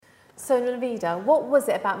So Navida, what was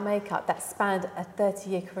it about makeup that spanned a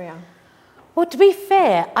 30-year career? Well, to be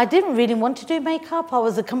fair, I didn't really want to do makeup. I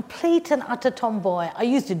was a complete and utter tomboy. I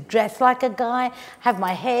used to dress like a guy, have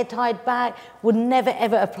my hair tied back, would never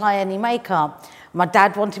ever apply any makeup. My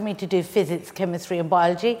dad wanted me to do physics, chemistry and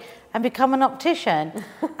biology and become an optician.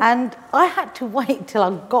 And I had to wait till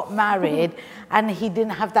I got married and he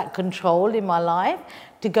didn't have that control in my life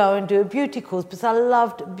to go and do a beauty course because I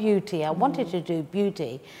loved beauty. I wanted to do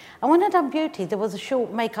beauty. And when I'd done beauty, there was a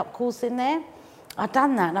short makeup course in there. I'd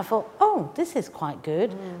done that and I thought, oh, this is quite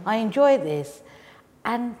good. I enjoy this.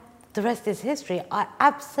 And the rest is history. I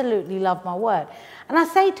absolutely love my work. And I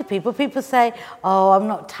say to people, people say, oh, I'm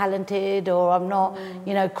not talented or I'm not,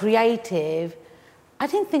 you know, creative. I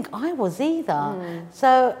didn't think I was either.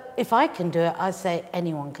 So if I can do it, I say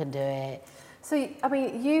anyone can do it. So, I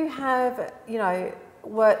mean, you have, you know,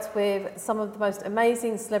 worked with some of the most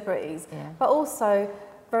amazing celebrities, but also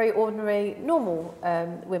very ordinary, normal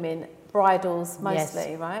women, bridals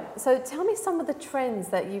mostly, right? So tell me some of the trends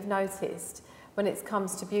that you've noticed when it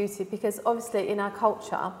comes to beauty, because obviously in our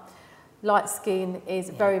culture, light skin is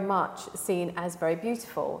very much seen as very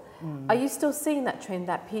beautiful. Are you still seeing that trend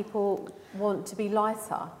that people want to be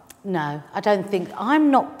lighter? No, I don't think,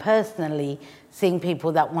 I'm not personally seeing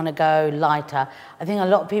people that want to go lighter. I think a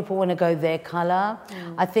lot of people want to go their colour.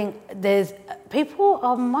 I think people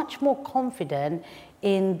are much more confident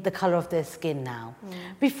in the colour of their skin now.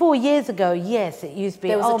 Before, years ago, yes, it used to be,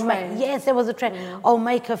 there was a trend. Yes, there was a trend. Oh,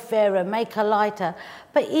 make her fairer, make her lighter.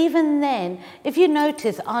 But even then, if you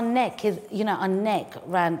notice, our neck is, you know, our neck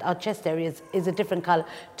around our chest area is a different colour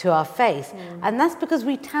to our face. And that's because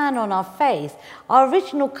we tan on our face. Our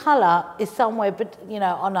original colour is somewhere, but you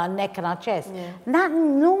know, on our neck and our chest. And that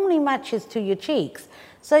normally matches to your cheeks.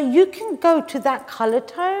 So you can go to that colour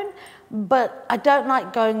tone, but I don't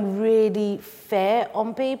like going really fair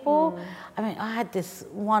on people. I mean, I had this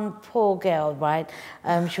one poor girl, right?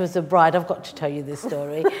 She was a bride. I've got to tell you this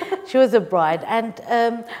story. She was a bride, and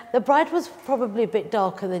the bride was probably a bit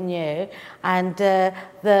darker than you, and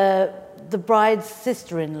the bride's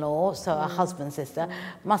sister-in-law, so her husband's sister,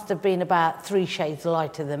 must have been about 3 shades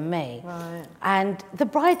lighter than me. Right. And the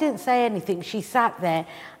bride didn't say anything. She sat there,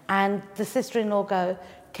 and the sister-in-law go,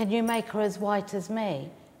 "Can you make her as white as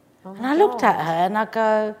me?" And I looked at her and I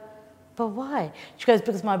go, "But why?" She goes,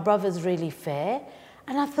 "Because my brother's really fair."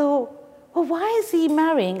 And I thought, well, why is he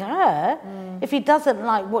marrying her if he doesn't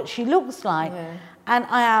like what she looks like? And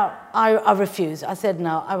I refused. I said,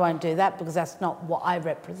 no, I won't do that because that's not what I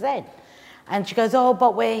represent. And she goes, "Oh,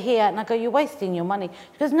 but we're here." And I go, "You're wasting your money."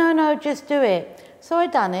 She goes, "No, no, just do it." So I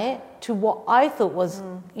done it to what I thought was,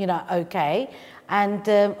 you know, okay. And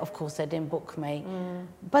of course, they didn't book me.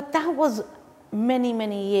 But that was many,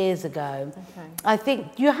 many years ago. I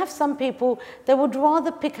think you have some people, they would rather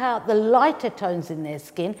pick out the lighter tones in their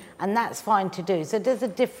skin, and that's fine to do. So there's a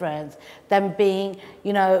difference than being,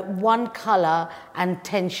 you know, one colour and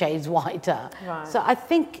 10 shades whiter. Right. So I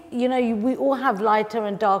think, you know, we all have lighter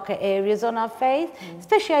and darker areas on our face,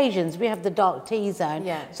 especially Asians, we have the dark T-zone.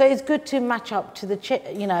 So it's good to match up to the,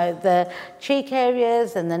 you know, the cheek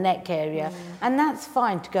areas and the neck area, and that's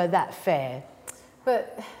fine to go that fair.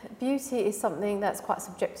 But beauty is something that's quite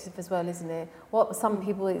subjective as well, isn't it? What some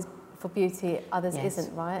people is for beauty, others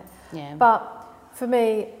isn't, right? But for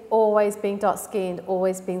me, always being dark-skinned,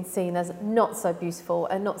 always being seen as not so beautiful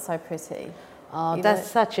and not so pretty. Oh, that's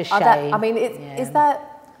such a shame. I mean, is that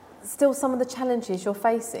still some of the challenges you're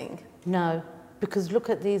facing? No, because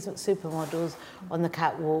look at these supermodels on the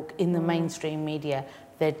catwalk in the mainstream media.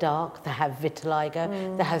 They're dark, they have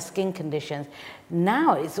vitiligo, they have skin conditions.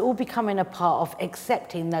 Now it's all becoming a part of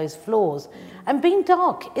accepting those flaws. And being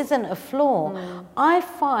dark isn't a flaw. I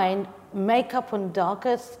find makeup on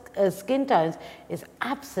darker skin tones is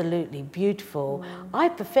absolutely beautiful. I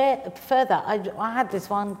prefer that. I had this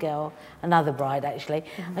one girl, another bride actually,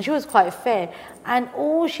 and she was quite fair. And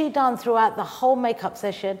all she done throughout the whole makeup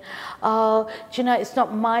session, "Oh, do you know, it's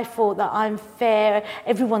not my fault that I'm fair.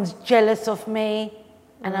 Everyone's jealous of me."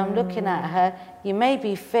 And I'm looking at her, you may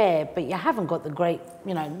be fair, but you haven't got the great,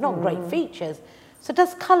 you know, not great features. So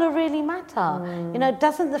does colour really matter? You know,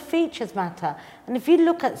 doesn't the features matter? And if you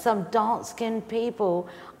look at some dark-skinned people,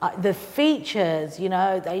 the features, you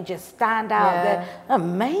know, they just stand out. They're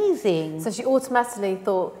amazing. So she automatically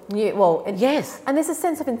thought, well, yes. And there's a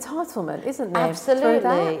sense of entitlement, isn't there?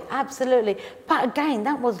 Absolutely, absolutely. But again,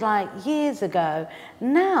 that was like years ago.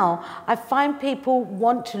 Now, I find people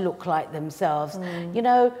want to look like themselves. You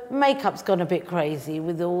know, makeup's gone a bit crazy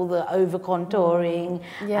with all the over-contouring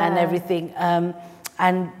and everything,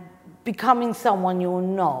 and becoming someone you're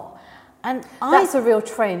not. And that's a real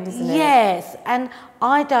trend, isn't it? Yes, and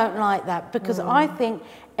I don't like that because I think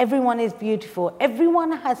everyone is beautiful.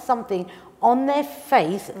 Everyone has something on their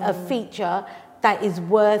face, a feature that is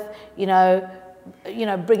worth,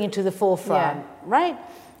 bringing to the forefront, right?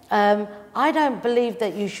 I don't believe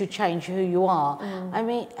that you should change who you are. I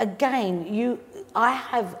mean, again, I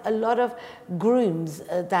have a lot of grooms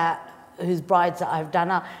whose brides that I've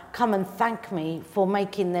done up come and thank me for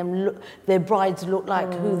making their brides look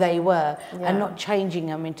like who they were and not changing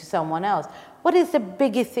them into someone else. What is the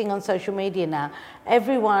biggest thing on social media now?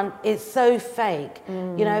 Everyone is so fake.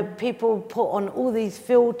 People put on all these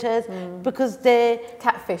filters because they're...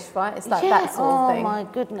 Catfish, right? It's like that sort of thing. Oh my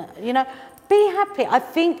goodness. Be happy. I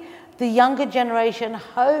think the younger generation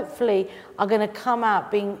hopefully are going to come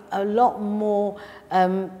out being a lot more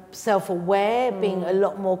self-aware, being a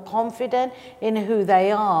lot more confident in who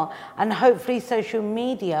they are. And hopefully social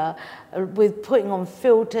media, with putting on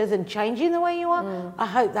filters and changing the way you are, I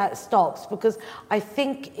hope that stops, because I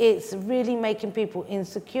think it's really making people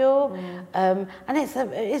insecure. And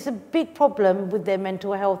it's a big problem with their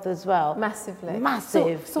mental health as well. Massively.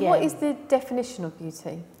 Massive. So what is the definition of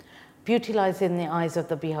beauty? Beauty lies in the eyes of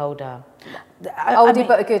the beholder. Oldie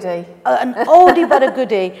but a goodie. An oldie but a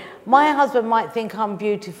goodie. My husband might think I'm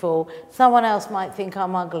beautiful. Someone else might think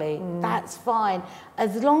I'm ugly. That's fine.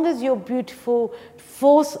 As long as you're beautiful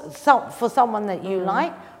for someone that you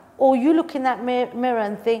like, or you look in that mirror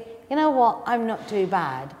and think, you know what, I'm not too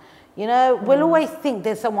bad. We'll always think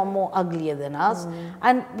there's someone more uglier than us.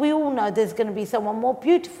 And we all know there's going to be someone more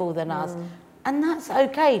beautiful than us. And that's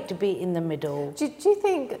okay to be in the middle. Do you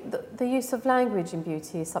think the use of language in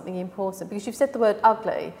beauty is something important? Because you've said the word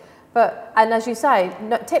ugly, and as you say,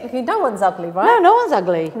 technically no one's ugly, right? No one's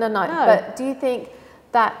ugly. No. But do you think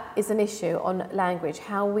that is an issue on language,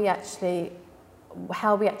 how we actually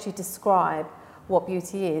describe what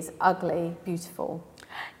beauty is? Ugly, beautiful?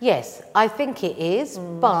 Yes, I think it is,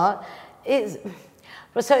 but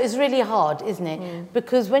so it's really hard, isn't it?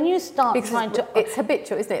 Because when you start trying to... It's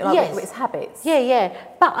habitual, isn't it? Like, yes. It's habits. Yeah.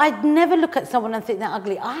 But I'd never look at someone and think they're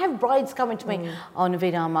ugly. I have brides coming to me, oh,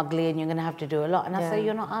 Navina, I'm ugly and you're going to have to do a lot. And I say,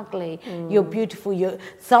 you're not ugly. You're beautiful.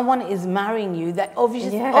 Someone is marrying you that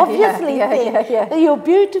obviously think that you're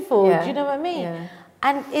beautiful. Do you know what I mean? Yeah.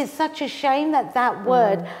 And it's such a shame that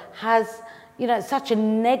word has... such a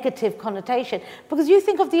negative connotation, because you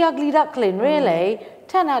think of the ugly duckling, really,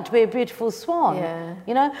 turned out to be a beautiful swan.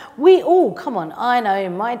 We all, come on, I know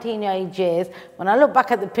in my teenage years, when I look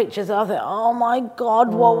back at the pictures, I think, oh my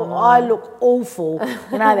God, I look awful.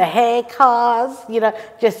 The haircuts,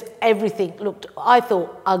 just everything I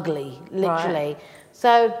thought ugly, literally. Right.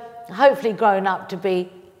 So hopefully growing up to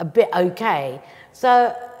be a bit okay.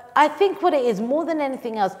 So I think what it is, more than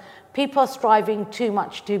anything else, people are striving too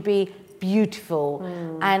much to be beautiful,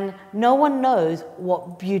 and no one knows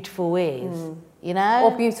what beautiful is,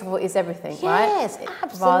 Or beautiful is everything, right? Yes,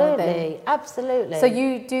 absolutely. So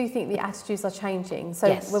you do think the attitudes are changing?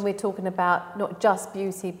 So when we're talking about not just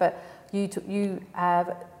beauty, but you have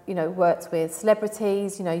worked with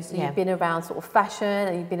celebrities, so you've been around sort of fashion,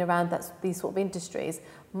 and you've been around these sort of industries,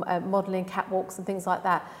 modelling, catwalks and things like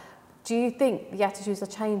that. Do you think the attitudes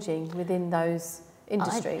are changing within those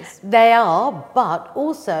industries? They are, but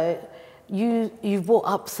also you've brought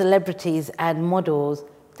up celebrities and models.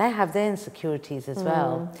 They have their insecurities as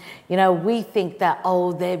well. We think that,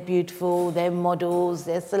 oh, they're beautiful, they're models,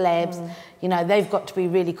 they're celebs. They've got to be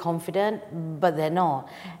really confident, but they're not.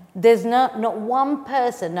 There's not one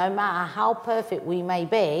person, no matter how perfect we may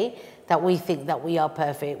be, that we think that we are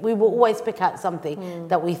perfect. We will always pick out something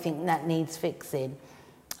that we think that needs fixing.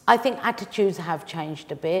 I think attitudes have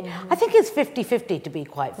changed a bit. I think it's 50-50, to be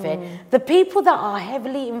quite fair. The people that are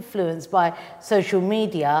heavily influenced by social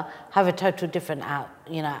media have a total different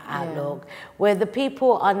outlook. Where the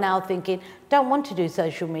people are now thinking, don't want to do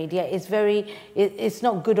social media. It's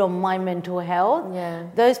not good on my mental health.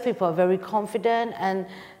 Those people are very confident and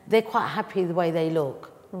they're quite happy the way they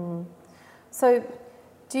look. So,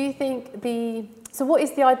 do you think so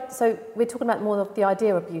we're talking about more of the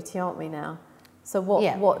idea of beauty, aren't we now? So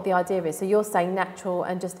what the idea is. So you're saying natural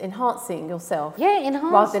and just enhancing yourself. Yeah,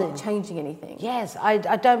 enhancing. Rather than changing anything. Yes, I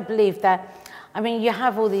don't believe that. I mean, you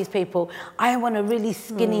have all these people, I want a really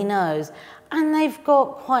skinny nose, and they've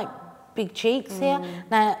got quite big cheeks here.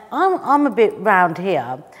 Now, I'm a bit round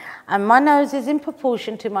here, and my nose is in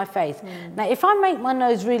proportion to my face. Now, if I make my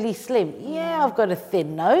nose really slim, I've got a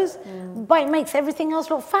thin nose, but it makes everything else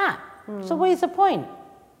look fat. So what is the point?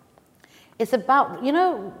 It's about,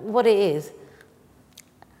 what it is?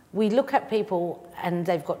 We look at people and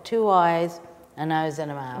they've got two eyes, a nose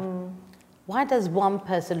and a mouth. Why does one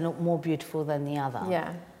person look more beautiful than the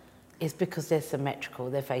other? is because they're symmetrical,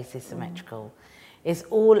 their face is symmetrical. It's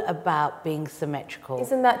all about being symmetrical.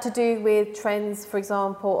 Isn't that to do with trends, for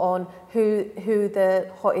example, on who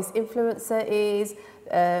the hottest influencer is,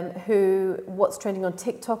 what's trending on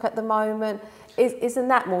TikTok at the moment? Isn't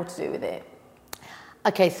that more to do with it?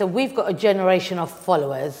 Okay, so we've got a generation of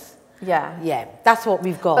followers. Yeah. Yeah, that's what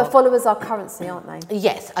we've got. But followers are currency, aren't they?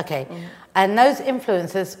 Yes, okay. And those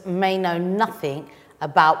influencers may know nothing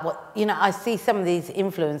about what, you know, I see some of these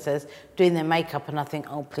influencers doing their makeup and I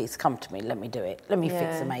think, oh, please come to me, let me do it. Let me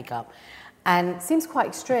fix the makeup. And it seems quite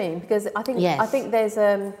extreme because I think, yes. I think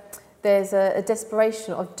there's a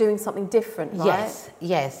desperation of doing something different, right? Yes,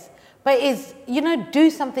 yes. But it's, you know, do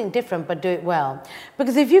something different, but do it well.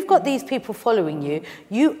 Because if you've got these people following you,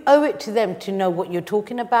 you owe it to them to know what you're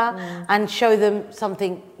talking about and show them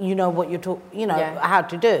something, you know, what you're how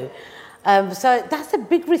to do. So that's a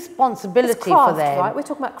big responsibility it's craft, for them. Right? We're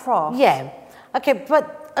talking about craft. Yeah. Okay,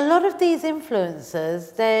 but a lot of these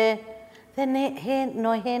influencers, they're here,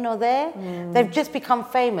 nor there. They've just become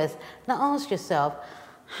famous. Now ask yourself,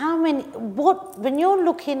 when you're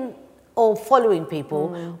looking or following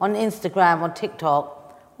people on Instagram or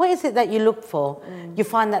TikTok, what is it that you look for? You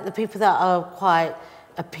find that the people that are quite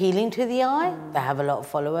appealing to the eye, they have a lot of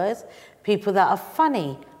followers. People that are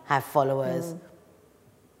funny have followers.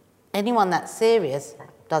 Anyone that's serious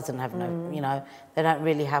doesn't have no, you know, they don't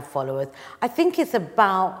really have followers. I think it's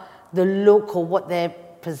about the look or what they're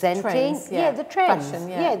presenting. Trends, yeah, the trends. Fashion,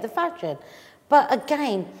 yeah, the fashion. But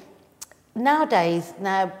again, nowadays,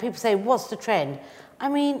 people say, what's the trend? I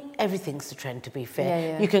mean, everything's the trend, to be fair. Yeah,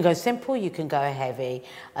 yeah. You can go simple, you can go heavy.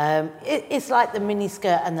 It's like the mini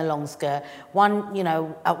skirt and the long skirt. You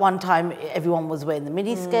know, at one time, everyone was wearing the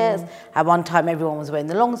mini skirts. At one time, everyone was wearing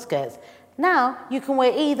the long skirts. Now, you can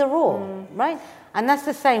wear either or, right? And that's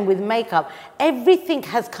the same with makeup. Everything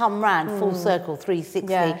has come round full circle,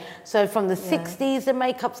 360. Yeah. So from the 60s, the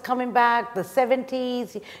makeup's coming back, the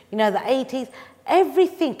 70s, you know, the 80s.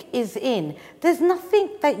 Everything is in. There's nothing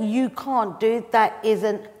that you can't do that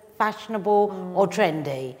isn't fashionable or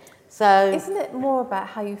trendy. So isn't it more about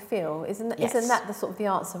how you feel? Isn't that the sort of the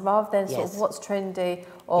answer rather than sort of what's trendy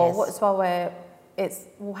or what do I wear? It's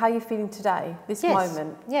how are you feeling today, this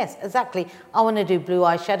moment. Yes, exactly. I want to do blue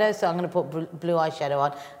eyeshadow, so I'm going to put blue eyeshadow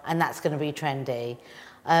on, and that's going to be trendy.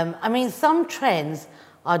 I mean, some trends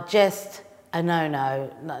are just a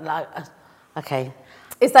no-no. Like, okay.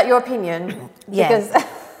 Is that your opinion? Yes.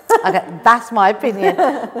 Okay, that's my opinion.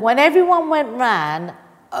 When everyone went round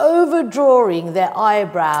overdrawing their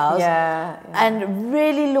eyebrows and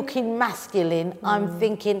really looking masculine, I'm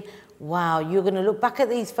thinking, wow, you're going to look back at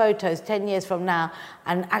these photos 10 years from now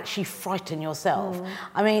and actually frighten yourself.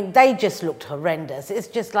 I mean, they just looked horrendous. It's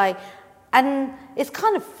just like, and it's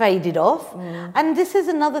kind of faded off. And this is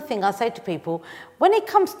another thing I say to people, when it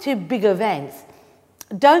comes to big events,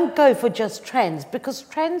 don't go for just trends because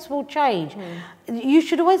trends will change. You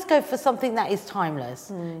should always go for something that is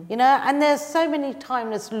timeless, you know, and there's so many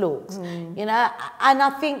timeless looks, you know, and I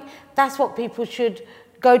think that's what people should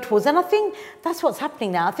go towards. And I think that's what's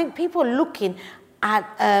happening now. I think people are looking at,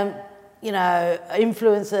 you know,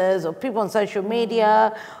 influencers or people on social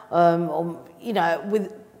media, or, you know,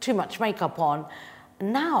 with too much makeup on.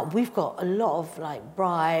 Now we've got a lot of like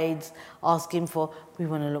brides asking for, we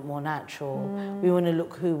want to look more natural, we want to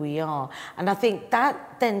look who we are. And I think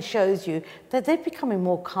that then shows you that they're becoming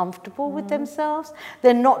more comfortable with themselves.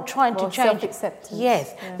 They're not trying to change. Self-acceptance.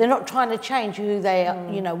 Yes, they're not trying to change who they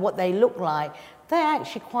are, you know, what they look like. They're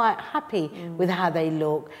actually quite happy with how they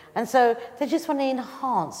look. And so they just want to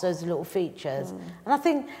enhance those little features. And I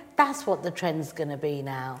think that's what the trend's going to be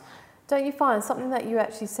now. Don't you find something that you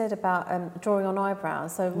actually said about drawing on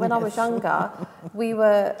eyebrows? So when I was younger,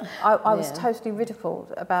 I was totally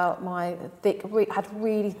ridiculed about my had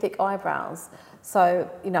really thick eyebrows.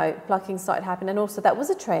 So, you know, plucking started happening. And also that was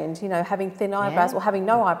a trend, you know, having thin eyebrows or having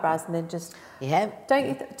no eyebrows and then just...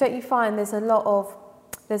 Don't you find there's a lot of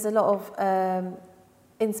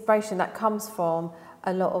inspiration that comes from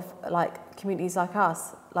a lot of like communities like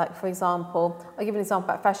us? Like, for example, I'll give an example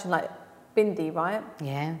about fashion, like bindi, right?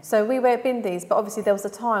 Yeah. So we wear bindis, but obviously there was a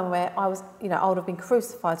time where I was, you know, I would have been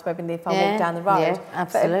crucified to wear bindi if I walked down the road. Yeah,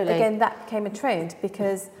 absolutely. But again, that became a trend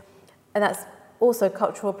because, and that's also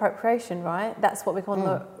cultural appropriation, right? That's what we're on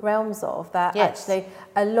the realms of, that actually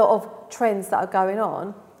a lot of trends that are going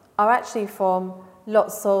on are actually from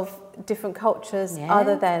lots of different cultures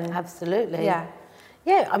other than... Absolutely. Yeah.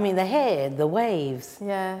 Yeah, I mean, the hair, the waves.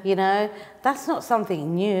 Yeah. You know, that's not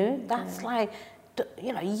something new. That's like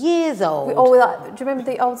you know, years old. Oh, like, do you remember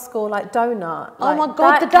the old school, like, donut? Oh my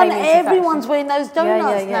God, the donut, everyone's wearing those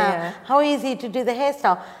donuts now. How easy to do the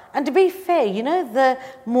hairstyle. And to be fair, you know, the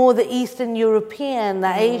more the Eastern European,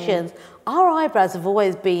 the Asians, our eyebrows have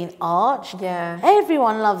always been arched. Yeah.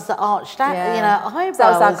 Everyone loves the arched, you know, eyebrows. So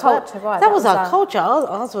that was our culture, right? That was our culture.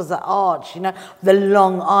 Ours was the arch, you know, the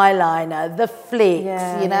long eyeliner, the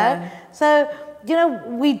flicks, you know. So, you know,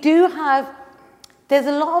 we do have, there's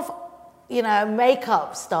a lot of, you know,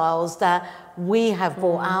 makeup styles that we have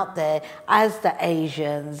brought out there as the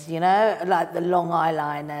Asians, you know, like the long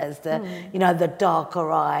eyeliners, the, you know, the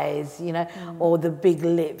darker eyes, you know, or the big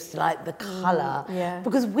lips, like the colour.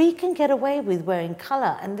 Because we can get away with wearing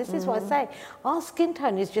colour. And this is what I say, our skin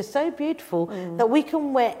tone is just so beautiful that we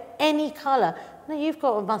can wear any colour. Now you've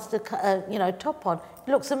got a mustard, you know, top on.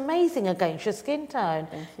 It looks amazing against your skin tone.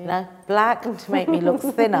 Thank you. You know, black to make me look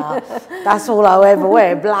thinner. That's all I'll ever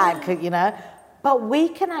wear, black, you know. But we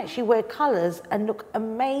can actually wear colours and look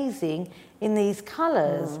amazing in these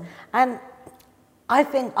colours. And I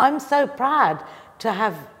think I'm so proud to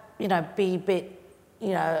have, you know, be a bit,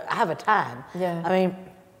 you know, have a tan. Yeah. I mean,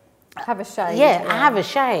 have a shade. Yeah, I have a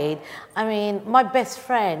shade. I mean, my best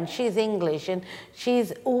friend, she's English and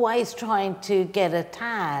she's always trying to get a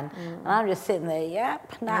tan. And I'm just sitting there,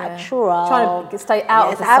 yep, natural. Trying to stay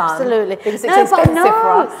out of the sun. Absolutely. Because it's expensive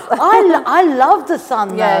for us. I love the sun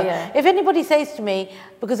though. Yeah. If anybody says to me,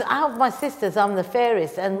 because out of my sisters, I'm the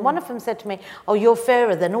fairest, and one of them said to me, oh, you're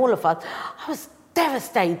fairer than all of us. I was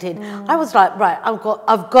devastated. I was like, right, I've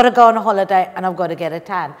got to go on a holiday and I've got to get a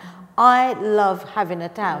tan. I love having a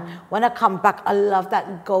tan. When I come back, I love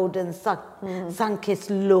that golden sun-kissed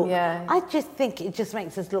look. I just think it just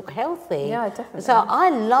makes us look healthy. Yeah, definitely. So I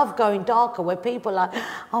love going darker where people are like,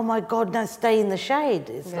 oh my God, no, stay in the shade.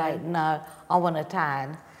 It's like, no, I want a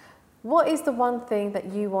tan. What is the one thing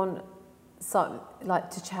that you want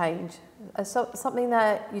to change? Something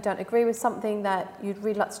that you don't agree with, something that you'd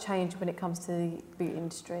really like to change when it comes to the beauty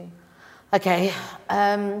industry? Okay,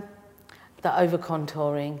 the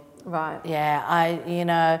over-contouring. Right. Yeah, you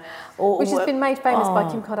know... Which has been made famous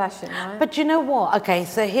by Kim Kardashian, right? But you know what? Okay,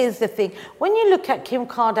 so here's the thing. When you look at Kim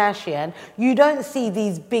Kardashian, you don't see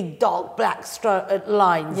these big dark black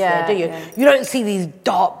lines there, do you? Yeah. You don't see these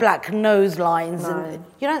dark black nose lines. No. And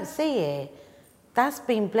you don't see it. That's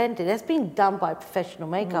been blended. That's been done by professional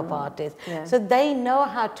makeup artists. So they know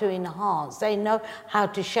how to enhance. They know how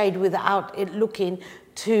to shade without it looking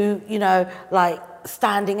too, you know, like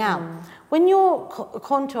standing out. When you're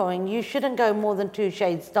contouring, you shouldn't go more than 2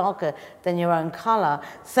 shades darker than your own colour.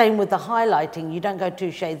 Same with the highlighting, you don't go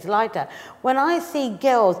 2 shades lighter. When I see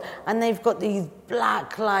girls and they've got these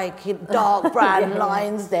black, like dark brown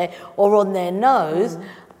lines there or on their nose,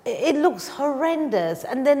 it looks horrendous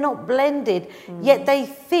and they're not blended, yet they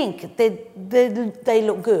think they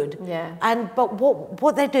look good. But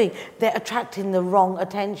what they're doing, they're attracting the wrong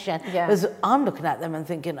attention. Because I'm looking at them and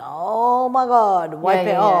thinking, oh my God, wipe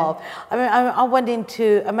it off. I mean, I went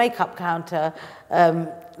into a makeup counter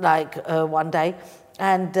one day,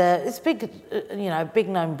 and it's big, you know, big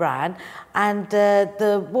known brand, and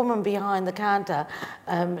the woman behind the counter,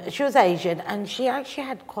 she was Asian, and she actually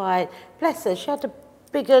had quite, bless her, she had a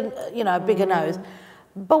bigger, you know, bigger nose.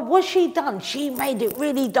 But what she done, she made it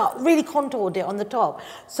really dark, really contoured it on the top.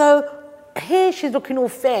 So here she's looking all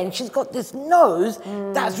fair and she's got this nose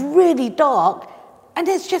that's really dark and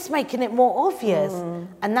it's just making it more obvious.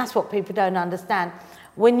 And that's what people don't understand.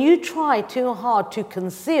 When you try too hard to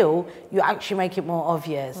conceal, you actually make it more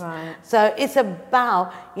obvious. So it's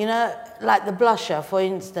about, you know, like the blusher, for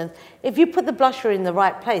instance. If you put the blusher in the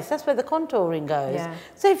right place, that's where the contouring goes.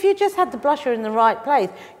 So if you just had the blusher in the right place,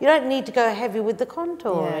 you don't need to go heavy with the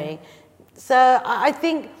contouring. So I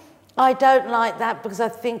think I don't like that because I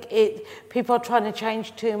think people are trying to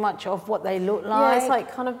change too much of what they look like. Yeah, it's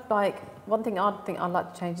like kind of like, one thing I'd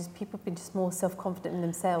like to change is people being just more self-confident in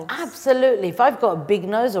themselves. Absolutely. If I've got a big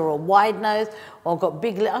nose or a wide nose or got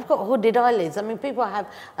big lips, I've got hooded eyelids. I mean, people have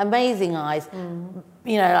amazing eyes,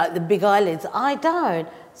 you know, like the big eyelids. I don't.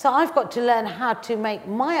 So I've got to learn how to make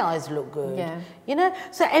my eyes look good. You know,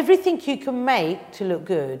 so everything you can make to look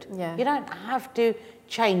good. You don't have to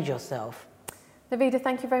change yourself. Navida,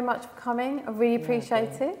 thank you very much for coming. I really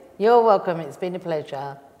appreciate it. You're welcome. It's been a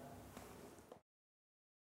pleasure.